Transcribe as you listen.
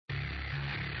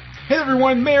Hey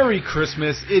everyone, Merry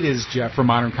Christmas. It is Jeff from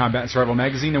Modern Combat and Survival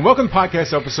Magazine, and welcome to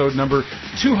podcast episode number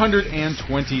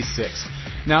 226.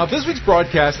 Now, this week's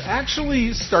broadcast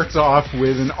actually starts off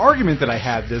with an argument that I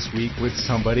had this week with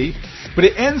somebody, but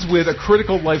it ends with a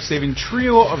critical life-saving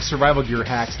trio of survival gear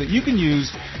hacks that you can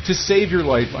use to save your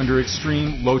life under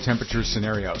extreme low-temperature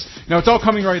scenarios. Now, it's all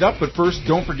coming right up, but first,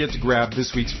 don't forget to grab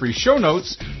this week's free show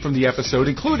notes from the episode,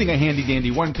 including a handy-dandy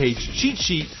one-page cheat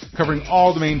sheet covering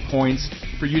all the main points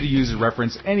for you to use as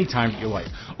reference anytime that you like.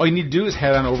 All you need to do is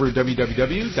head on over to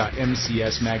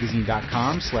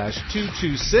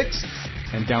www.mcsmagazine.com/226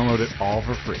 and download it all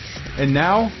for free. And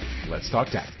now, let's talk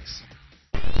tactics.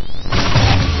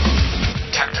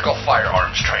 Tactical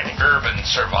firearms training, urban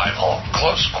survival,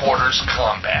 close quarters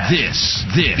combat. This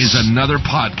is another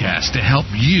podcast to help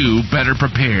you better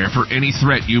prepare for any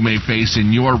threat you may face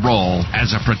in your role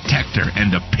as a protector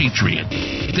and a patriot.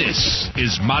 This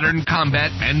is Modern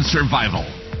Combat and Survival.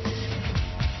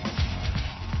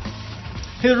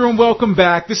 Hey everyone, welcome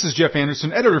back. This is Jeff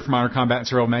Anderson, editor for Modern Combat and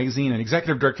Survival Magazine and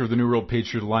executive director of the New World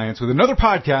Patriot Alliance, with another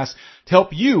podcast to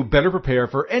help you better prepare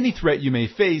for any threat you may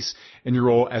face in your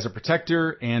role as a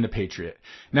protector and a patriot.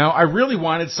 Now, I really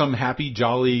wanted some happy,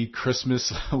 jolly,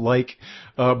 Christmas-like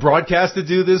broadcast to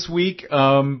do this week,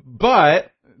 but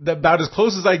about as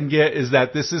close as I can get is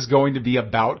that this is going to be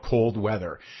about cold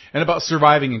weather and about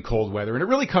surviving in cold weather. And it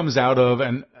really comes out of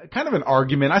an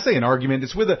argument. I say an argument.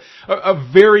 It's with a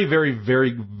very, very,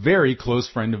 very, very close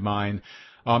friend of mine.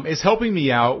 Is helping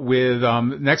me out with,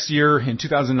 next year in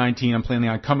 2019, I'm planning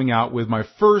on coming out with my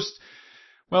first,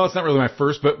 well, it's not really my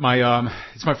first, but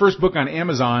it's my first book on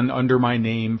Amazon under my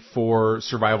name for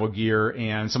survival gear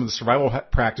and some of the survival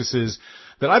practices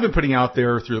that I've been putting out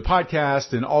there through the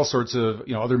podcast and all sorts of,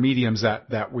 other mediums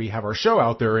that we have our show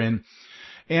out there in.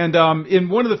 And in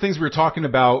one of the things we were talking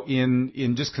about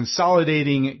in just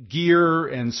consolidating gear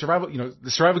and survival,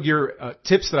 the survival gear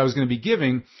tips that I was going to be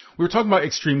giving, we were talking about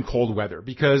extreme cold weather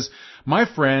because my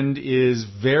friend he's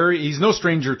no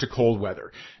stranger to cold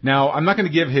weather. Now, I'm not going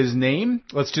to give his name.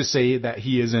 Let's just say that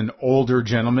he is an older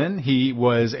gentleman. He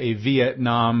was a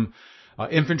Vietnam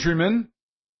infantryman.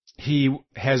 He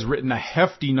has written a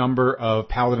hefty number of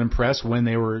Paladin Press when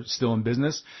they were still in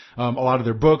business. A lot of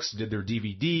their books, did their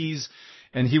DVDs,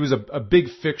 and he was a big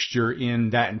fixture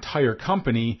in that entire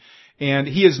company. And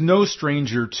he is no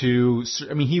stranger to,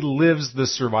 he lives the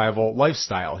survival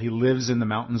lifestyle. He lives in the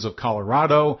mountains of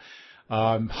Colorado,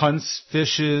 hunts,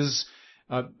 fishes,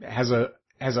 has a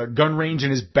gun range in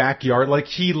his backyard. Like,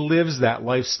 he lives that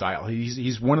lifestyle.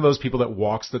 He's one of those people that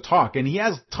walks the talk, and he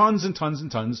has tons and tons and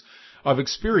tons of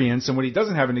experience. And when he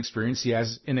doesn't have an experience, he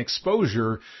has an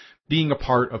exposure being a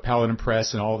part of Paladin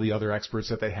Press and all the other experts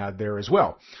that they had there as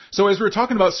well. So as we were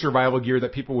talking about survival gear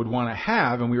that people would want to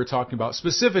have, and we were talking about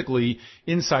specifically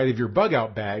inside of your bug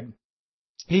out bag,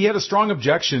 he had a strong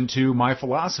objection to my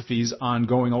philosophies on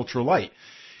going ultralight.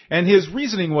 And his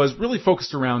reasoning was really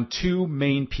focused around two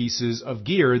main pieces of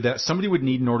gear that somebody would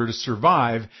need in order to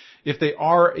survive if they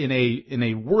are in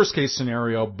a worst case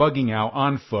scenario bugging out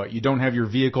on foot. You don't have your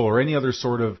vehicle or any other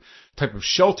sort of type of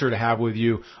shelter to have with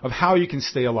you of how you can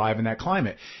stay alive in that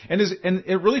climate. And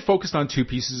it really focused on two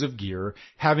pieces of gear,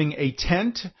 having a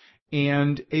tent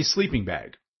and a sleeping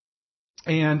bag.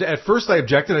 And at first I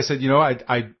objected. I said,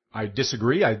 I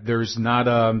disagree. There's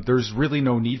really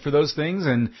no need for those things.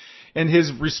 And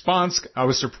his response, I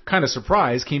was kind of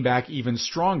surprised, came back even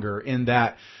stronger in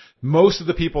that most of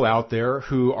the people out there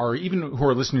who are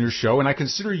listening to your show, and I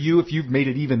consider you, if you've made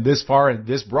it even this far in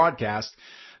this broadcast,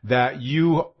 that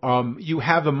you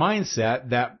have a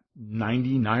mindset that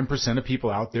 99% of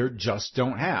people out there just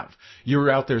don't have.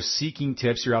 You're out there seeking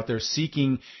tips. You're out there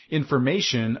seeking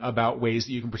information about ways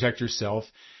that you can protect yourself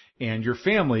and your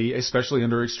family, especially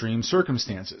under extreme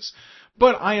circumstances.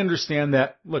 But I understand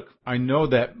that, look, I know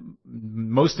that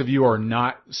most of you are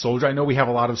not soldiers. I know we have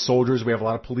a lot of soldiers, we have a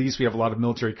lot of police, we have a lot of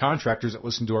military contractors that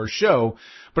listen to our show,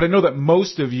 but I know that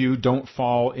most of you don't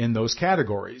fall in those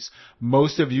categories.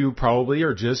 Most of you probably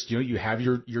are just, you have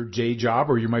your day job,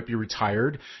 or you might be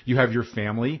retired, you have your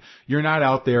family, you're not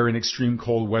out there in extreme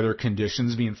cold weather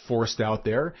conditions being forced out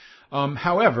there.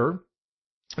 However,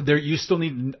 you still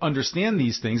need to understand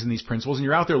these things and these principles, and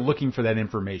you're out there looking for that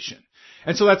information.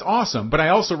 And so that's awesome. But I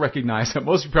also recognize that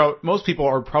most people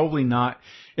are probably not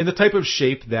in the type of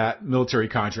shape that military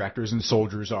contractors and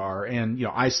soldiers are. And,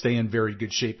 I stay in very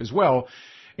good shape as well.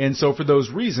 And so for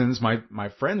those reasons, my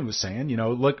friend was saying,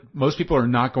 look, most people are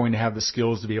not going to have the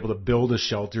skills to be able to build a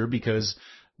shelter, because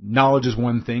knowledge is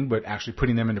one thing, but actually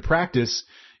putting them into practice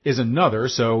is another.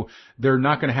 So they're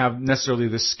not going to have necessarily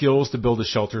the skills to build a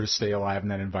shelter to stay alive in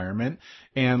that environment.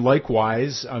 And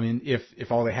likewise, I mean,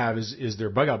 if all they have is their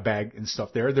bug out bag and stuff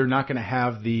there, they're not going to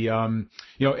have the,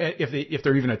 if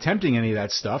they're even attempting any of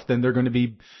that stuff, then they're going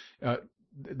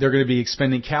to be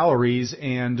expending calories,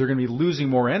 and they're going to be losing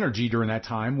more energy during that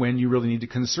time when you really need to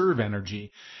conserve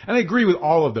energy. And I agree with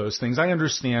all of those things. I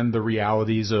understand the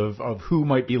realities of who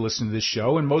might be listening to this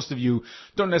show, and most of you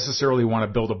don't necessarily want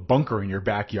to build a bunker in your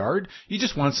backyard. You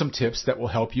just want some tips that will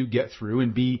help you get through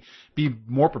and be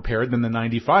more prepared than the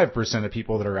 95% of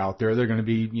people that are out there. They're going to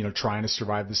be, trying to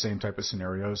survive the same type of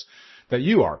scenarios that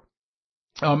you are.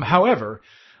 However,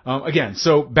 again,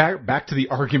 so back to the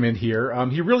argument here.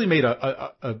 He really made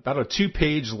about a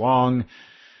 2-page long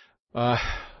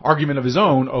argument of his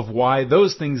own of why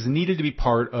those things needed to be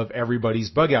part of everybody's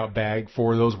bug out bag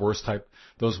for those worst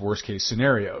case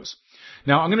scenarios.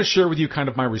 Now, I'm going to share with you kind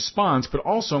of my response, but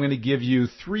also I'm going to give you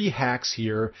 3 hacks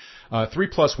here, 3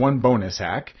 plus 1 bonus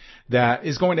hack that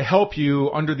is going to help you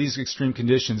under these extreme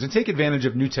conditions and take advantage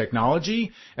of new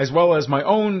technology as well as my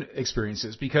own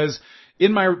experiences. Because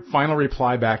in my final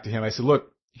reply back to him, I said,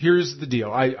 look, here's the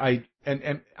deal. I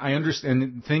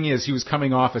understand. The thing is, he was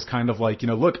coming off as kind of like,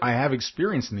 look, I have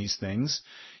experience in these things.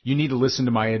 You need to listen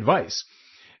to my advice.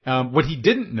 What he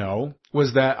didn't know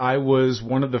was that I was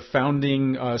one of the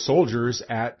founding soldiers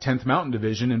at 10th Mountain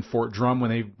Division in Fort Drum when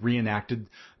they reenacted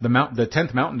the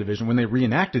 10th Mountain Division. When they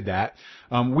reenacted that,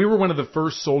 we were one of the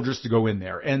first soldiers to go in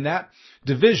there. And that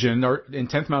division, in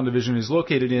 10th Mountain Division, is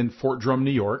located in Fort Drum,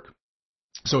 New York.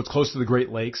 So it's close to the Great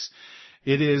Lakes.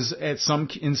 It is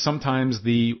sometimes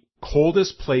the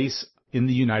coldest place in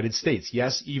the United States.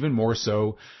 Yes, even more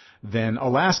so than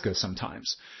Alaska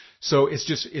sometimes. So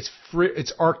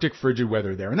it's Arctic frigid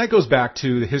weather there. And that goes back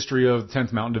to the history of the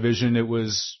 10th Mountain Division. It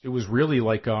was really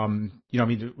like,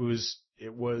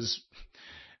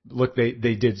 look,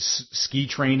 they did ski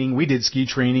training. We did ski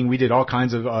training. We did all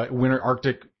kinds of, winter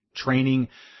Arctic training.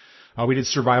 We did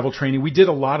survival training. We did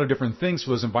a lot of different things for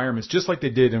those environments, just like they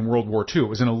did in World War II. It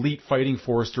was an elite fighting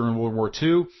force during World War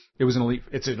II. It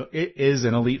is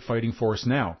an elite fighting force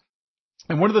now.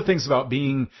 And one of the things about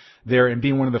being there and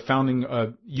being one of the founding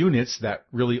units that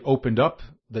really opened up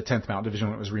the 10th Mountain Division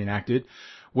when it was reenacted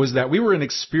was that we were an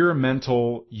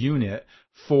experimental unit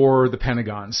for the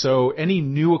Pentagon. So any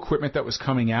new equipment that was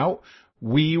coming out,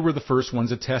 we were the first ones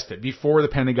to test it before the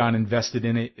Pentagon invested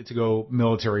in it to go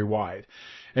military-wide.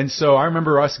 And so I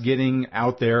remember us getting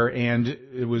out there, and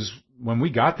it was, when we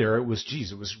got there, it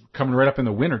was coming right up in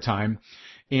the wintertime.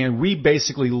 And we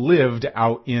basically lived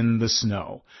out in the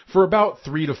snow for about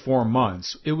 3 to 4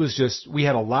 months. It was we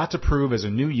had a lot to prove as a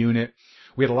new unit.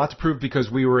 We had a lot to prove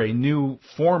because we were a new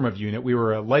form of unit. We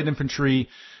were a light infantry.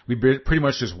 We pretty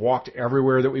much just walked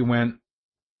everywhere that we went.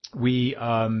 We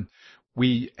were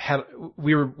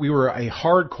a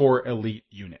hardcore elite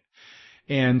unit.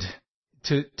 And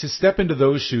to step into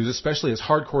those shoes, especially as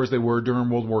hardcore as they were during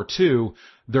World War II,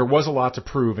 there was a lot to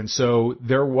prove. And so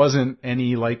there wasn't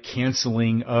any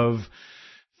canceling of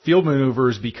field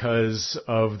maneuvers because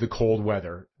of the cold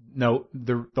weather. No,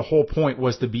 the whole point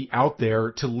was to be out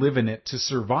there, to live in it, to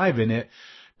survive in it,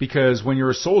 because when you're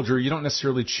a soldier, you don't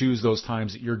necessarily choose those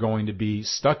times that you're going to be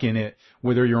stuck in it,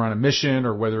 whether you're on a mission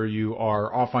or whether you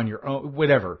are off on your own,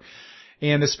 whatever.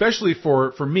 And especially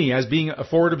for me, as being a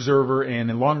forward observer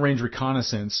and in long-range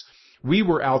reconnaissance, we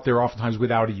were out there oftentimes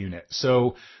without a unit.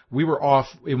 So we were off,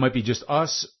 it might be just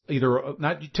us,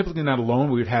 typically not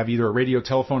alone. We would have either a radio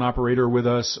telephone operator with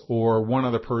us or one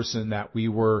other person that we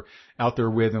were out there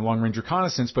with in long-range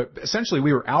reconnaissance. But essentially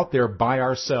we were out there by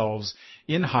ourselves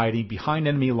in hiding behind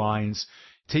enemy lines,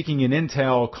 taking in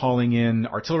intel, calling in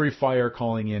artillery fire,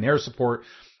 calling in air support,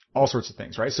 all sorts of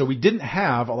things, right? So we didn't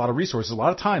have a lot of resources. A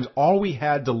lot of times, all we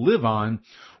had to live on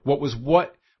what was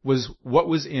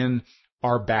in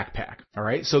our backpack. All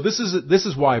right. So this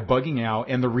is why bugging out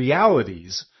and the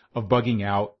realities of bugging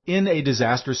out in a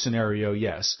disaster scenario,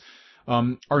 yes,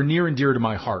 are near and dear to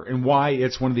my heart, and why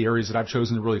it's one of the areas that I've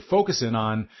chosen to really focus in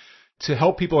on to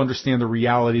help people understand the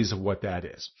realities of what that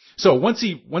is. So once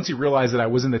he realized that I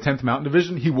was in the 10th Mountain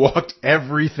Division, he walked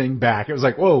everything back. It was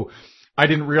like, whoa. I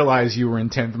didn't realize you were in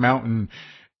 10th Mountain.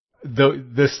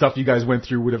 The stuff you guys went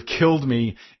through would have killed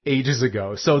me ages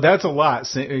ago. So that's a lot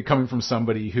coming from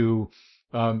somebody who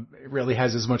really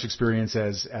has as much experience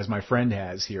as my friend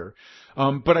has here.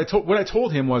 But what I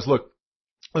told him was, look,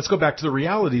 let's go back to the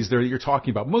realities there that you're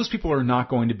talking about. Most people are not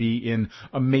going to be in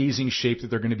amazing shape that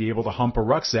they're going to be able to hump a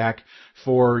rucksack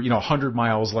for, 100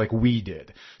 miles like we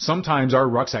did. Sometimes our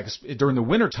rucksack, during the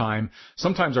winter time,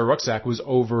 sometimes our rucksack was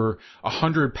over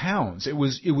 100 pounds. It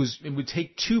would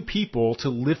take two people to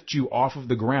lift you off of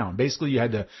the ground. Basically, you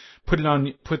had to put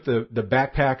the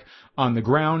backpack on the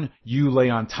ground, you lay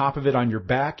on top of it on your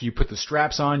back, you put the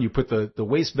straps on, you put the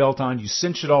waist belt on, you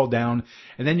cinch it all down,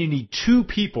 and then you need two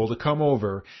people to come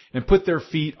over and put their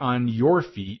feet on your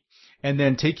feet, and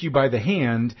then take you by the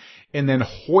hand, and then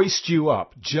hoist you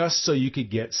up, just so you could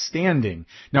get standing.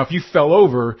 Now, if you fell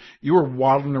over, you were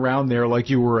waddling around there like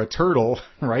you were a turtle,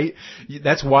 right?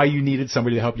 That's why you needed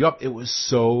somebody to help you up. It was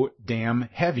so damn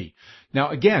heavy. Now,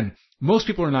 again, most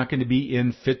people are not going to be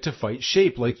in fit to fight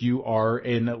shape like you are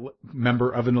a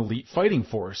member of an elite fighting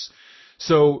force.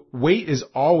 So weight is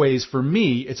always, for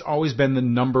me, it's always been the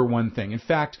number one thing. In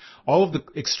fact, all of the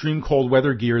extreme cold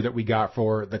weather gear that we got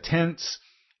for the tents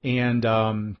and,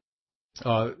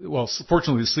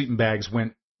 fortunately the sleeping bags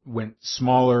went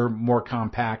smaller, more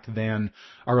compact than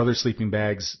our other sleeping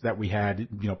bags that we had,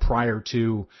 prior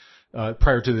to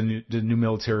the new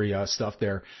military stuff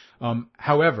there.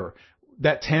 However,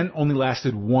 that tent only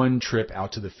lasted one trip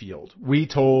out to the field. We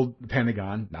told the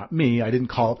Pentagon, not me, I didn't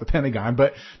call up the Pentagon,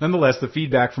 but nonetheless, the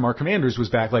feedback from our commanders was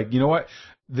back like, you know what?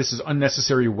 This is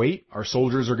unnecessary weight. Our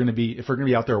soldiers are going to be, if we're going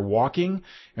to be out there walking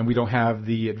and we don't have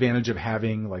the advantage of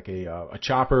having like a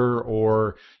chopper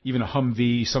or even a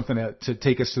Humvee, something to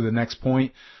take us to the next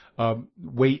point,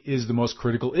 weight is the most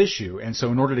critical issue. And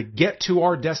so in order to get to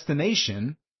our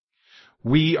destination,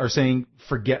 we are saying,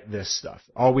 forget this stuff.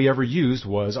 All we ever used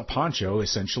was a poncho,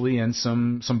 essentially, and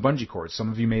some bungee cords.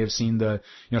 Some of you may have seen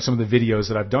some of the videos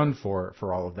that I've done for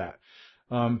all of that.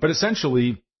 But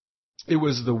essentially, it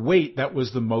was the weight that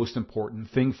was the most important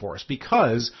thing for us,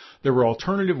 because there were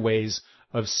alternative ways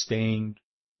of staying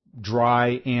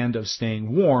dry and of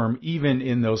staying warm, even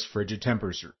in those frigid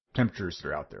temperatures that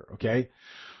are out there, okay?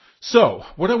 So,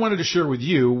 what I wanted to share with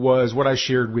you was what I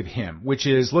shared with him, which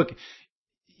is, look,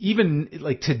 even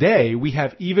like today, we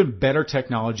have even better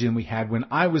technology than we had when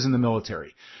I was in the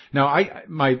military. Now,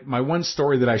 my one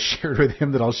story that I shared with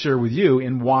him that I'll share with you,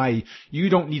 and why you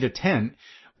don't need a tent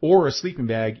or a sleeping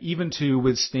bag even to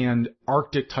withstand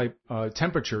Arctic type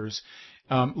temperatures,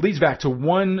 leads back to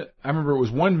I remember it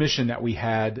was one mission that we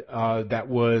had,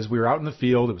 we were out in the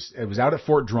field. It was out at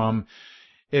Fort Drum.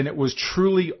 And it was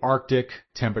truly Arctic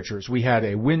temperatures. We had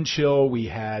a wind chill. We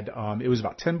had, it was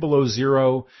about 10 below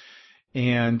zero.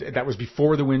 And that was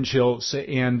before the wind chill.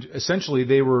 And essentially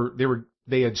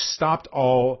they had stopped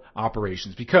all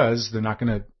operations because they're not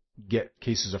going to get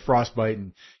cases of frostbite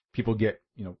and people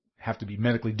have to be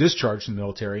medically discharged in the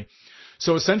military.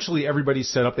 So essentially everybody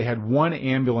set up. They had one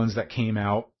ambulance that came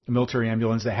out, a military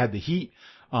ambulance that had the heat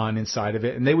on inside of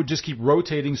it, and they would just keep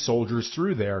rotating soldiers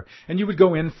through there. And you would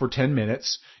go in for 10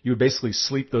 minutes. You would basically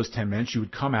sleep those 10 minutes. You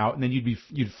would come out, and then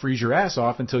you'd freeze your ass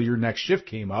off until your next shift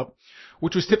came up,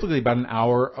 which was typically about an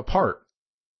hour apart.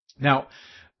 Now,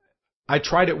 I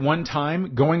tried it one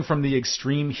time. Going from the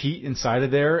extreme heat inside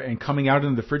of there and coming out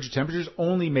into the frigid temperatures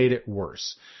only made it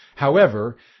worse.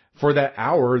 However, for that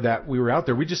hour that we were out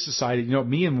there, we just decided,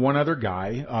 me and one other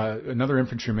guy, another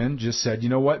infantryman, just said, you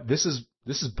know what, this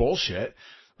is bullshit.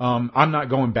 I'm not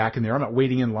going back in there. I'm not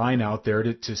waiting in line out there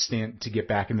to get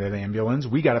back into that ambulance.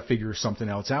 We got to figure something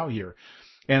else out here.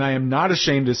 And I am not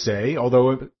ashamed to say,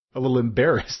 although a little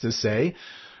embarrassed to say,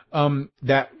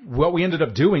 that what we ended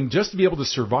up doing just to be able to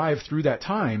survive through that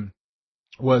time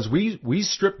was we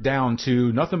stripped down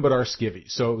to nothing but our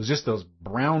skivvies. So it was just those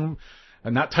brown,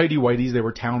 not tidy whities. They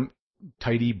were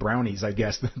tidy brownies, I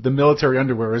guess. The military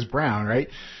underwear is brown, right?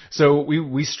 So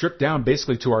we stripped down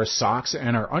basically to our socks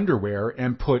and our underwear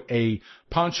and put a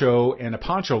poncho and a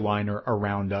poncho liner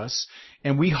around us.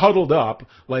 And we huddled up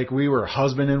like we were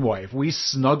husband and wife. We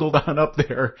snuggled on up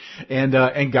there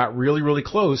and got really, really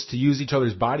close to use each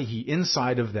other's body heat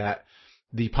inside of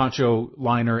the poncho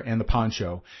liner and the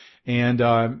poncho. And,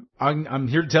 I'm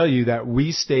here to tell you that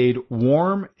we stayed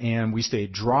warm and we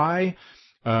stayed dry.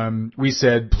 We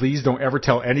said, please don't ever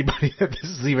tell anybody that this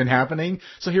is even happening.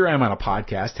 So here I am on a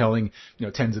podcast telling,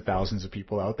 tens of thousands of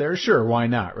people out there. Sure, why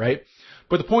not, right?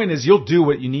 But the point is, you'll do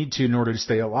what you need to in order to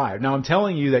stay alive. Now, I'm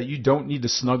telling you that you don't need to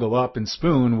snuggle up and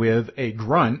spoon with a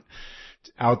grunt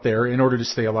out there in order to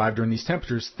stay alive during these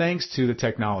temperatures, thanks to the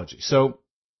technology. So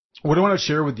what I want to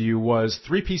share with you was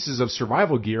 3 pieces of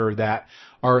survival gear that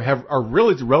are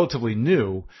really relatively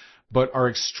new, but are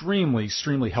extremely,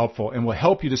 extremely helpful and will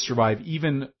help you to survive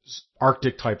even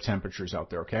Arctic type temperatures out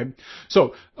there, okay?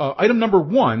 So, item number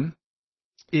 1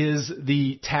 is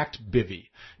the Tact Bivy.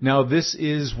 Now, this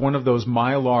is one of those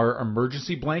Mylar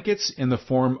emergency blankets in the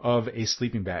form of a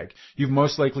sleeping bag. You've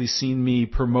most likely seen me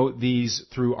promote these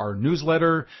through our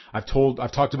newsletter. I've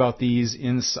talked about these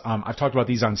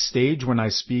on stage when I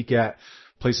speak at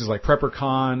places like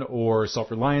PrepperCon or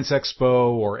Self-Reliance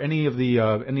Expo or any of the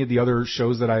other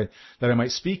shows that I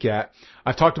might speak at.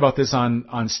 I've talked about this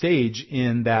on stage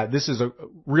in that this is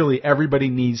really everybody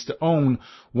needs to own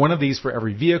one of these for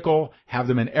every vehicle, have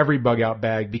them in every bug out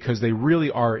bag because they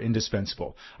really are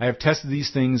indispensable. I have tested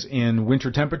these things in winter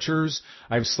temperatures.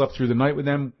 I've slept through the night with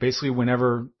them. Basically,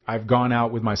 whenever I've gone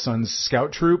out with my son's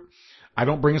scout troop, I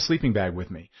don't bring a sleeping bag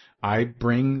with me. I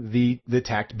bring the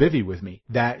Tact Bivy with me.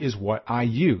 That is what I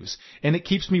use. And it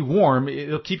keeps me warm.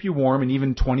 It'll keep you warm in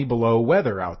even 20 below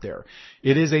weather out there.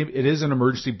 It is an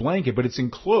emergency blanket, but it's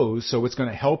enclosed, so it's going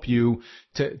to help you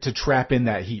to trap in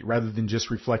that heat rather than just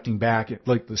reflecting back.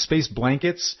 Like the space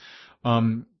blankets,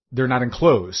 they're not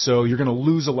enclosed, so you're going to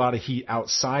lose a lot of heat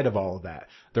outside of all of that.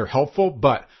 They're helpful,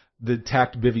 but the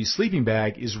Tact Bivy sleeping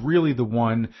bag is really the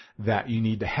one that you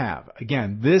need to have.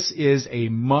 Again, this is a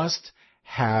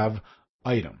must-have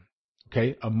item.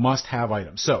 Okay, a must-have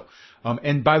item. So,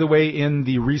 and by the way, in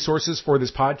the resources for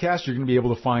this podcast, you're going to be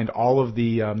able to find all of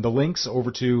the links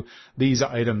over to these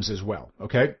items as well.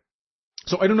 Okay.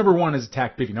 So item number 1 is a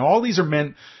Tact Bivy. Now, all these are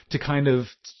meant to kind of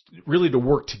really to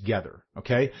work together.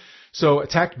 Okay. So a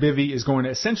Tact Bivy is going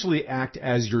to essentially act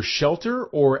as your shelter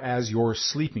or as your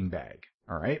sleeping bag.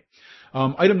 All right.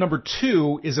 Item number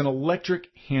 2 is an electric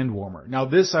hand warmer. Now,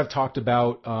 this I've talked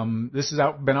about. This has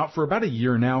been out for about a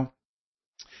year now.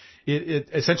 It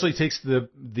essentially takes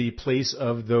the place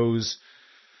of those.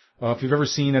 If you've ever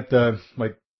seen at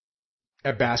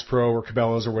Bass Pro or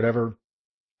Cabela's or whatever,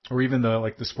 or even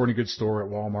the sporting goods store at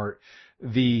Walmart,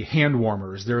 the hand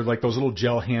warmers. They're like those little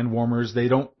gel hand warmers. They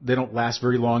don't last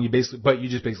very long. You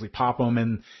just basically pop them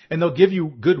and they'll give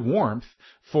you good warmth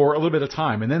for a little bit of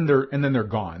time, and then they're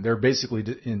gone. They're basically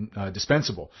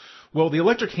dispensable. Well, the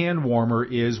electric hand warmer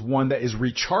is one that is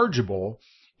rechargeable,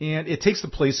 and it takes the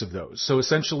place of those. So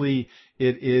essentially,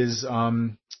 it is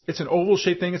it's an oval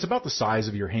shaped thing. It's about the size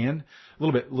of your hand, a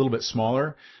little bit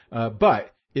smaller,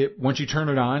 but once you turn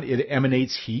it on, it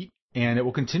emanates heat. And it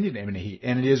will continue to emanate heat.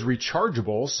 And it is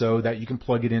rechargeable so that you can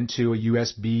plug it into a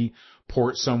USB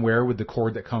port somewhere with the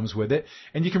cord that comes with it.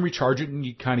 And you can recharge it and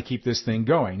you kind of keep this thing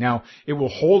going. Now, it will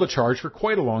hold a charge for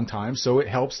quite a long time. So it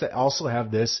helps to also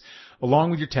have this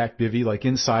along with your Tact Bivy, like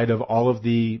inside of all of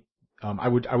the, I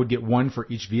would get one for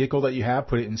each vehicle that you have,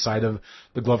 put it inside of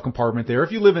the glove compartment there.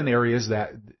 If you live in areas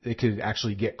that it could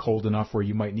actually get cold enough where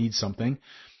you might need something.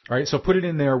 All right, so put it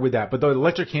in there with that. But the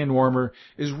electric hand warmer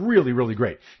is really, really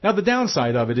great. Now, the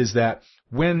downside of it is that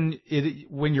when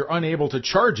you're unable to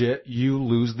charge it, you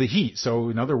lose the heat. So,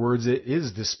 in other words, it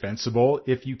is dispensable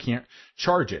if you can't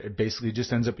charge it. It basically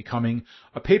just ends up becoming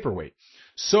a paperweight.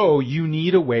 So, you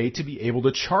need a way to be able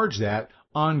to charge that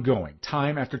ongoing,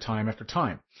 time after time after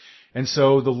time. And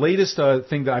so, the latest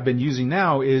thing that I've been using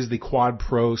now is the Quad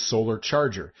Pro Solar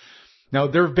Charger. Now,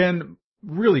 there have been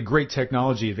really great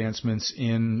technology advancements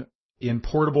in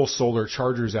portable solar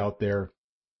chargers out there,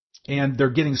 and they're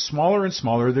getting smaller and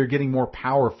smaller. They're getting more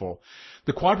powerful.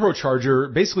 The Quad Pro charger,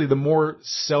 basically the more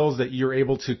cells that you're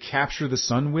able to capture the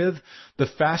sun with, the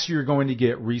faster you're going to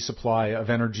get resupply of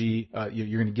energy.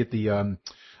 You're going to get the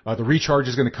recharge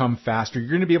is going to come faster. You're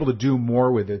going to be able to do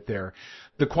more with it there.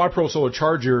 The Quad Pro Solar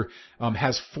Charger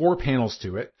has 4 panels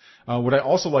to it. What I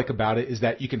also like about it is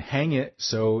that you can hang it,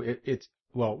 so it's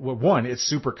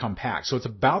super compact. So it's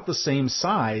about the same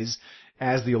size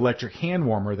as the electric hand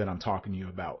warmer that I'm talking to you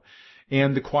about.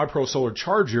 And the Quad Pro Solar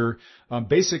Charger,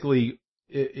 basically,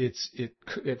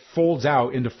 it folds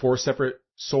out into 4 separate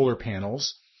solar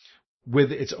panels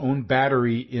with its own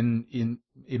battery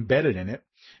embedded in it.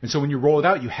 And so when you roll it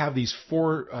out, you have these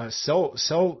 4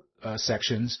 cell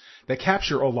sections that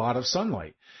capture a lot of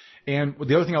sunlight. And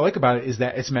the other thing I like about it is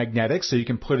that it's magnetic, so you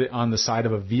can put it on the side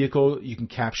of a vehicle. You can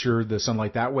capture the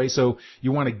sunlight that way. So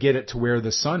you want to get it to where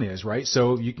the sun is, right?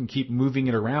 So you can keep moving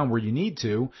it around where you need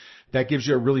to. That gives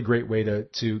you a really great way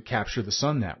to capture the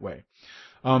sun that way.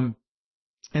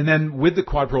 And then with the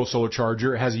Quad Pro Solar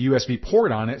Charger, it has a USB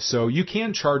port on it, so you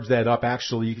can charge that up.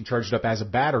 Actually, you can charge it up as a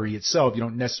battery itself. You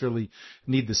don't necessarily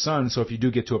need the sun, so if you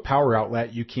do get to a power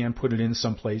outlet, you can put it in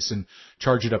someplace and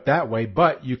charge it up that way,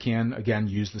 but you can, again,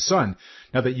 use the sun.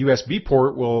 Now, the USB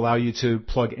port will allow you to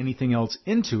plug anything else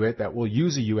into it that will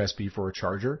use a USB for a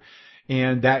charger,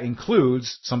 and that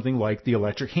includes something like the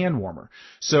electric hand warmer.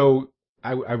 So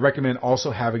I recommend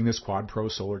also having this Quad Pro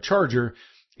Solar Charger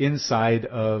inside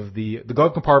of the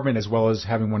glove compartment, as well as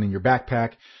having one in your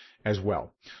backpack. as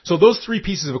well. So those three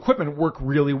pieces of equipment work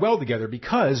really well together,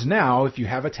 because now if you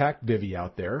have a TAC bivvy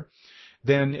out there,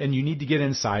 then, and you need to get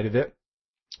inside of it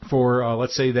for,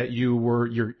 let's say that your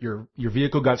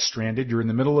vehicle got stranded, you're in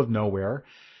the middle of nowhere,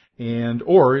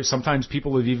 or sometimes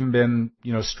people have even been,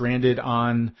 stranded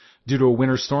due to a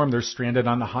winter storm, they're stranded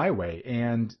on the highway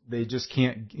and they just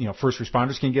can't, first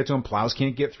responders can't get to them, plows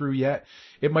can't get through yet.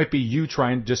 It might be you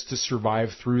trying just to survive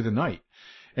through the night.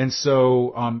 And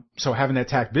so having that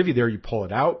TAC bivvy there, you pull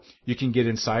it out, you can get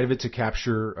inside of it to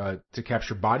capture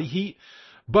body heat,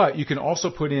 but you can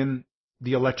also put in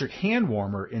the electric hand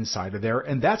warmer inside of there,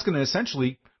 and that's going to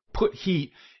essentially put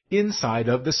heat inside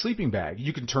of the sleeping bag.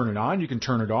 You can turn it on, you can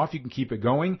turn it off, you can keep it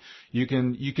going, you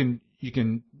can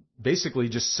basically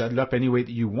just set it up any way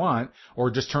that you want,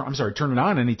 or just turn it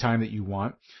on any time that you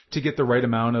want to get the right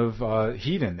amount of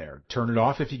heat in there. Turn it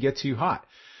off if you get too hot.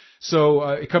 So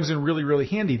it comes in really, really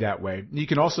handy that way. You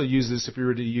can also use this if you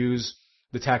were to use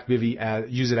the TAC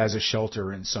bivvy, use it as a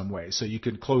shelter in some way. So you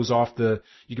could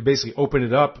you could basically open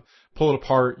it up, pull it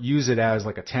apart, use it as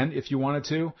like a tent if you wanted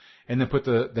to, and then put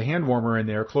the hand warmer in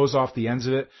there, close off the ends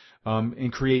of it,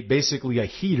 and create basically a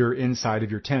heater inside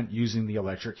of your tent using the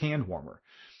electric hand warmer.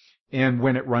 And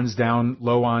when it runs down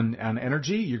low on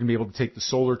energy, you're going to be able to take the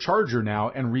solar charger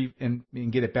now and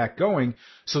get it back going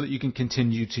so that you can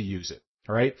continue to use it.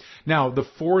 All right. Now, the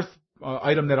fourth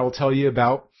item that I'll tell you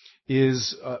about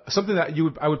is something that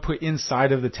I would put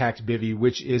inside of the TAC bivvy,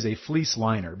 which is a fleece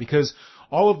liner, because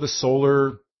all of the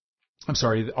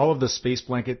space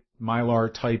blanket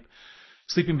Mylar type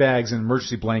sleeping bags and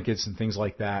emergency blankets and things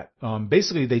like that,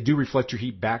 basically they do reflect your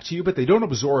heat back to you, but they don't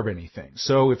absorb anything.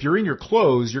 So if you're in your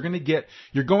clothes, even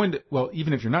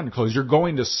if you're not in clothes, you're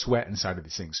going to sweat inside of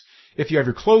these things. If you have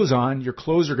your clothes on, your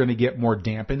clothes are going to get more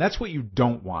damp, and that's what you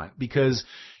don't want, because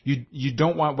you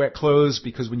don't want wet clothes,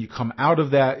 because when you come out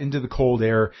of that into the cold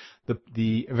air,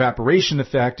 the evaporation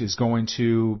effect is going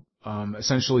to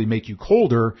essentially make you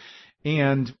colder,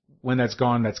 and when that's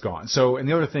gone, that's gone. So, and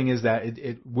the other thing is that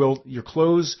your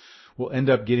clothes will end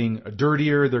up getting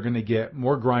dirtier. They're going to get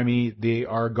more grimy. They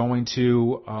are going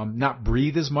to not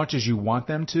breathe as much as you want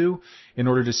them to in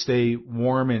order to stay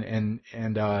warm and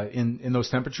in those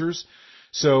temperatures.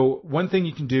 So one thing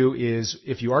you can do is,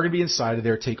 if you are going to be inside of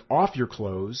there, take off your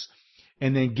clothes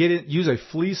and then use a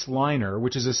fleece liner,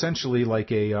 which is essentially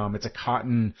like it's a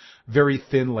cotton, very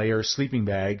thin layer sleeping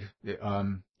bag.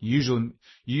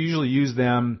 Usually use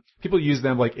them. People use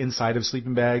them like inside of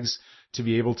sleeping bags to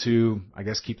be able to, I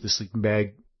guess, keep the sleeping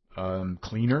bag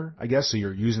cleaner, I guess. So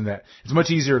you're using that. It's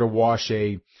much easier to wash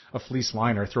a fleece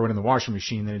liner, throw it in the washing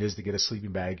machine, than it is to get a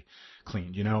sleeping bag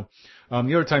cleaned, The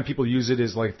other time people use it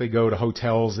is like if they go to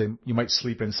hotels, you might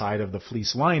sleep inside of the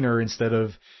fleece liner instead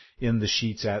of in the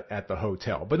sheets at the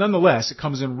hotel. But nonetheless, it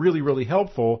comes in really, really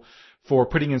helpful for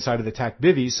putting inside of the TAC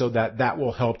bivvy, so that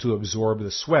will help to absorb the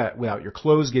sweat without your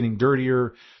clothes getting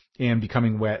dirtier and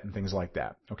becoming wet and things like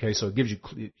that. Okay, so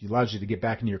it allows you to get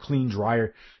back into your clean,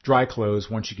 dry clothes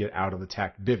once you get out of the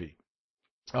TAC bivvy.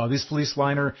 This fleece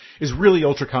liner is really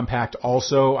ultra compact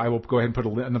also. I will go ahead and put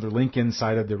another link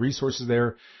inside of the resources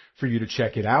there for you to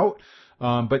check it out.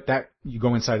 But you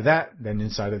go inside of that, then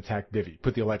inside of the TAC bivvy.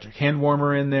 Put the electric hand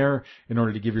warmer in there in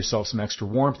order to give yourself some extra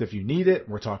warmth if you need it.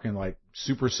 We're talking like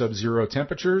super sub-zero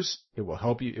temperatures. It will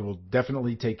help you. It will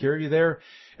definitely take care of you there.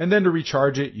 And then to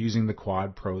recharge it using the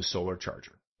Quad Pro solar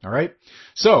charger. All right.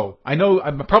 So I know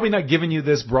I'm probably not giving you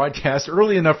this broadcast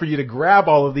early enough for you to grab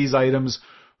all of these items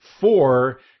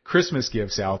for Christmas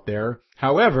gifts out there.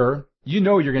 However,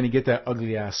 you're going to get that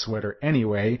ugly ass sweater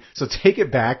anyway. So take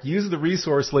it back. Use the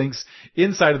resource links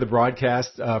inside of the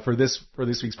broadcast for this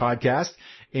week's podcast,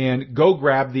 and go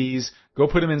grab these. Go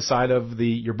put them inside of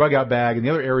your bug out bag and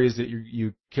the other areas that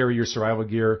you carry your survival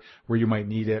gear where you might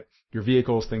need it, your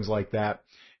vehicles, things like that.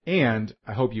 And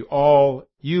I hope you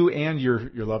and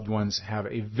your loved ones have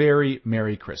a very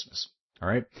Merry Christmas. All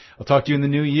right. I'll talk to you in the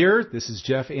new year. This is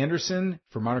Jeff Anderson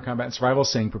for Modern Combat and Survival,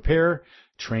 saying prepare,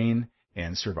 train,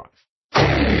 and survive.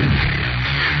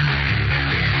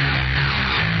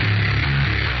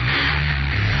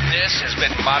 This has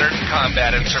been Modern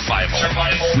Combat and Survival.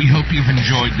 We hope you've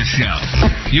enjoyed the show.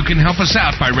 You can help us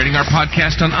out by rating our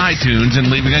podcast on iTunes and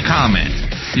leaving a comment.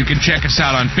 You can check us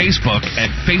out on Facebook at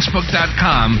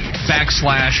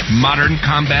facebook.com/Modern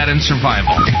Combat and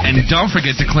Survival. And don't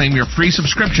forget to claim your free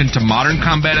subscription to Modern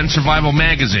Combat and Survival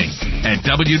magazine at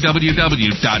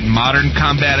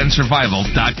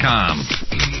www.moderncombatandsurvival.com.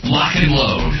 Lock and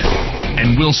load.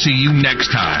 And we'll see you next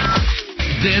time.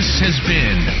 This has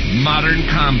been Modern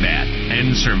Combat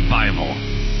and Survival.